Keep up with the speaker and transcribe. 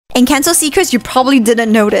Encanto's secrets you probably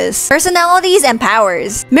didn't notice. Personalities and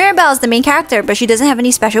powers. Mirabelle is the main character, but she doesn't have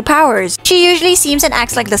any special powers. She usually seems and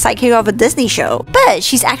acts like the sidekick of a Disney show, but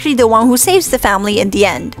she's actually the one who saves the family in the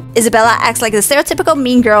end. Isabella acts like the stereotypical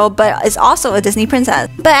mean girl, but is also a Disney princess.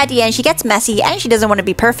 But at the end, she gets messy and she doesn't want to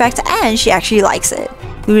be perfect, and she actually likes it.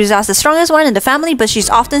 Luisa's the strongest one in the family, but she's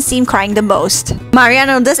often seen crying the most.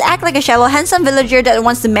 Mariano does act like a shallow, handsome villager that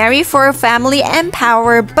wants to marry for family and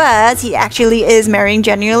power, but he actually is marrying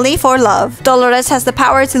genuinely for love. Dolores has the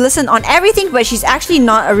power to listen on everything, but she's actually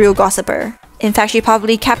not a real gossiper. In fact, she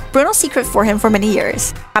probably kept Bruno's secret for him for many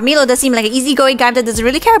years. Camilo does seem like an easygoing guy that doesn't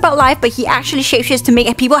really care about life, but he actually shapeshifts to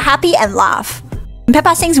make people happy and laugh. When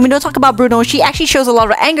Peppa sings "We Don't Talk About Bruno," she actually shows a lot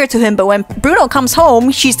of anger to him, but when Bruno comes home,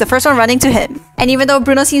 she's the first one running to him. And even though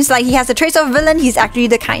Bruno seems like he has the traits of a villain, he's actually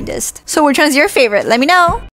the kindest. So which one's your favorite? Let me know!